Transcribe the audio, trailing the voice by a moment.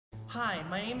Hi,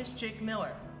 my name is Jake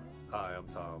Miller. Hi, I'm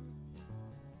Tom.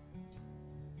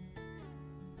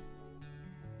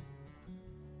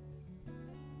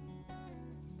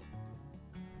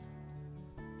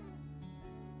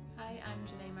 Hi, I'm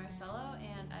Janae Marcello,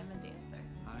 and I'm a dancer.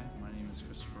 Hi, my name is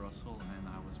Christopher Russell, and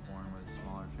I was born with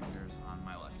smaller fingers on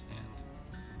my left hand.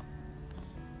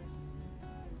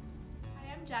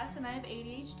 Hi, I'm Jess, and I have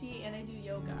ADHD, and I do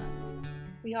yoga.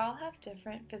 We all have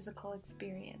different physical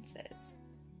experiences.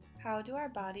 How do our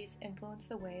bodies influence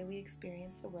the way we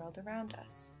experience the world around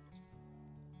us?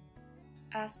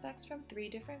 Aspects from 3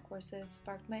 different courses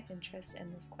sparked my interest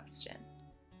in this question.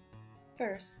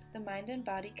 First, the mind and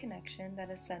body connection that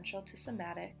is central to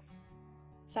somatics.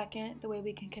 Second, the way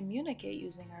we can communicate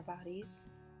using our bodies.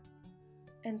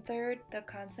 And third, the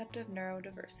concept of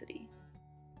neurodiversity.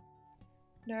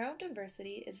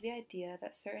 Neurodiversity is the idea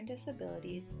that certain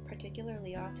disabilities,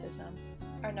 particularly autism,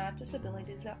 are not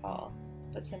disabilities at all,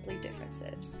 but simply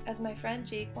differences. As my friend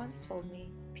Jake once told me,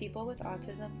 people with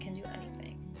autism can do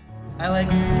anything. I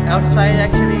like outside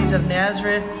activities of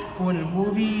Nazareth, going to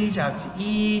movies, out to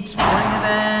eat, sporting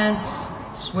events,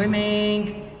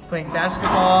 swimming, playing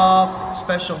basketball,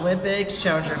 Special Olympics,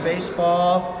 Challenger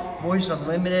Baseball, Voice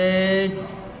Unlimited,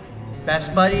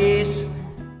 Best Buddies.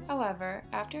 However,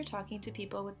 after talking to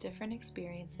people with different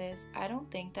experiences, I don't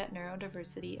think that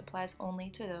neurodiversity applies only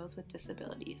to those with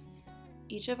disabilities.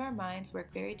 Each of our minds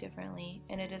work very differently,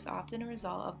 and it is often a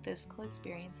result of physical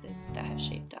experiences that have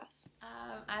shaped us.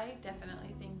 I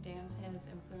definitely think dance has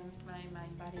influenced my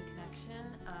mind-body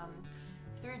connection.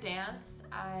 Through dance,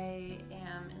 I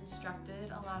am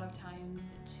instructed a lot of times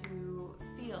to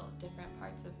feel different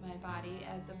parts of my body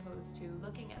as opposed to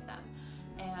looking at them.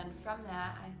 And from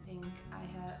that, I think I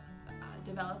have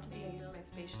developed the use of my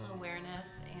spatial awareness,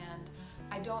 and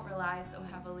I don't rely so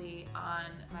heavily on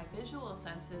my visual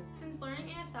senses. Since learning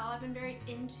ASL, I've been very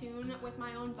in tune with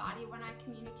my own body when I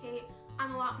communicate.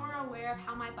 I'm a lot more aware of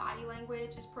how my body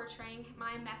language is portraying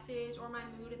my message or my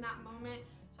mood in that moment.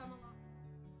 So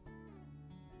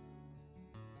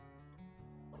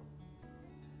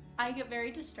I get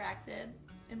very distracted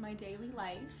in my daily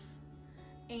life,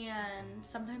 and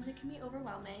sometimes it can be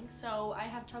overwhelming, so I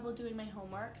have trouble doing my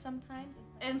homework sometimes,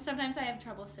 and sometimes I have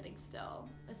trouble sitting still,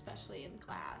 especially in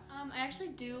class. I actually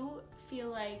do feel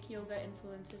like yoga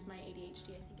influences my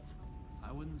ADHD. I think it helps.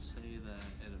 I wouldn't say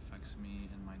that it affects me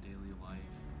in my daily life,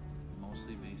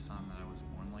 mostly based on that I was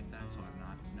born like that, so I've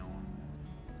not known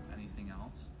anything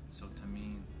else. So to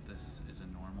me, this is a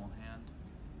normal hand.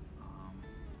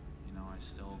 I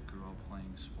still grew up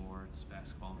playing sports,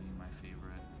 basketball being my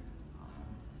favorite.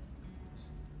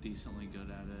 Decently good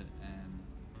at it, and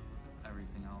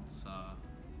everything else,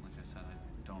 like I said,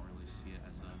 I don't really see it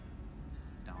as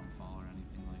a downfall or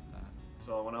anything like that.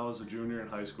 So when I was a junior in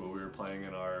high school, we were playing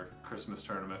in our Christmas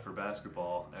tournament for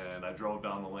basketball, and I drove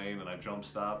down the lane and I jump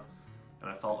stopped, and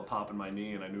I felt a pop in my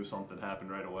knee, and I knew something happened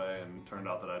right away, and it turned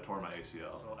out that I tore my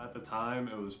ACL. So at the time,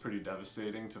 it was pretty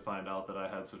devastating to find out that I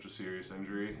had such a serious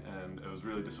injury, and it was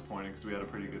really disappointing because we had a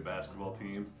pretty good basketball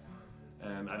team,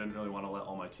 and I didn't really want to let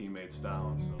all my teammates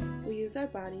down. So. We use our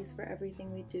bodies for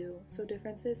everything we do, so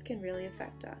differences can really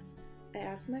affect us. I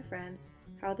asked my friends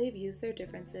how they've used their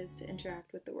differences to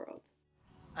interact with the world.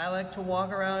 I like to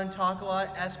walk around and talk a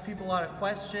lot, ask people a lot of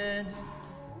questions.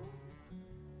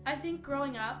 I think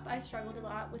growing up, I struggled a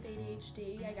lot with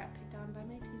ADHD. I got picked on by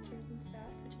my teachers and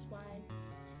stuff, which is why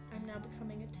I'm now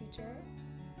becoming a teacher.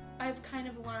 I've kind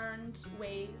of learned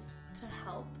ways to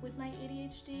help with my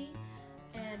ADHD,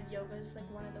 and yoga is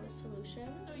like one of those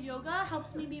solutions. So yoga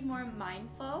helps me be more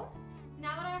mindful.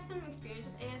 now that I have some experience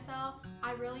with ASL,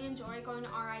 I really enjoy going to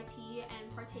RIT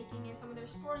and partaking in some of their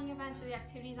sporting events or the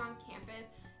activities on campus.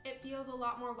 It feels a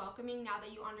lot more welcoming now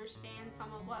that you understand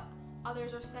some of what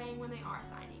others are saying when they are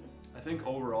signing. I think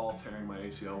overall tearing my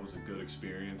ACL was a good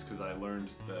experience because I learned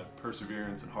that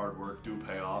perseverance and hard work do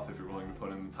pay off if you're willing to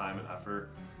put in the time and effort.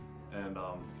 And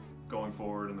going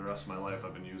forward in the rest of my life,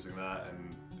 I've been using that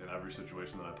in every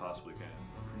situation that I possibly can.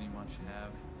 So pretty much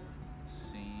have the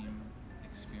same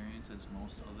experience as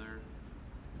most other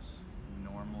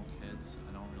normal kids.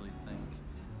 I don't really think,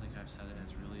 like I've said, it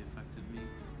has really affected me.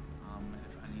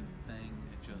 If anything,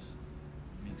 it just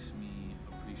makes me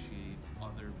appreciate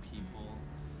other people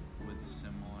with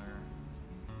similar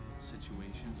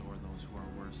situations or those who are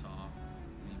worse off.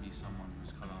 Maybe someone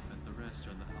who's cut off at the wrist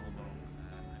or the elbow.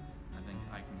 I think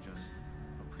I can just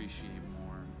appreciate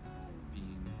more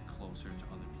being closer to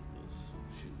other people's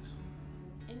shoes.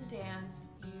 In dance,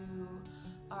 you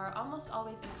are almost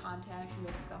always in contact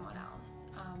with someone else.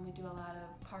 We do a lot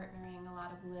of partnering, a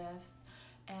lot of lifts,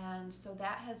 and so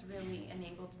that has really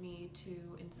enabled me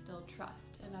to instill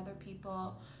trust in other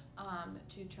people.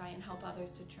 to try and help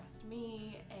others to trust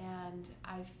me, and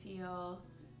I feel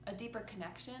a deeper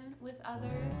connection with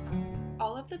others.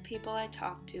 All of the people I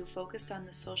talked to focused on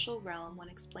the social realm when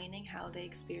explaining how they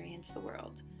experience the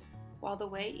world. While the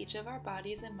way each of our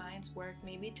bodies and minds work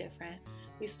may be different,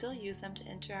 we still use them to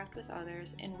interact with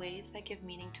others in ways that give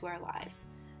meaning to our lives.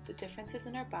 The differences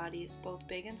in our bodies, both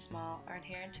big and small, are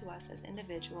inherent to us as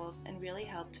individuals and really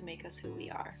help to make us who we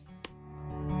are.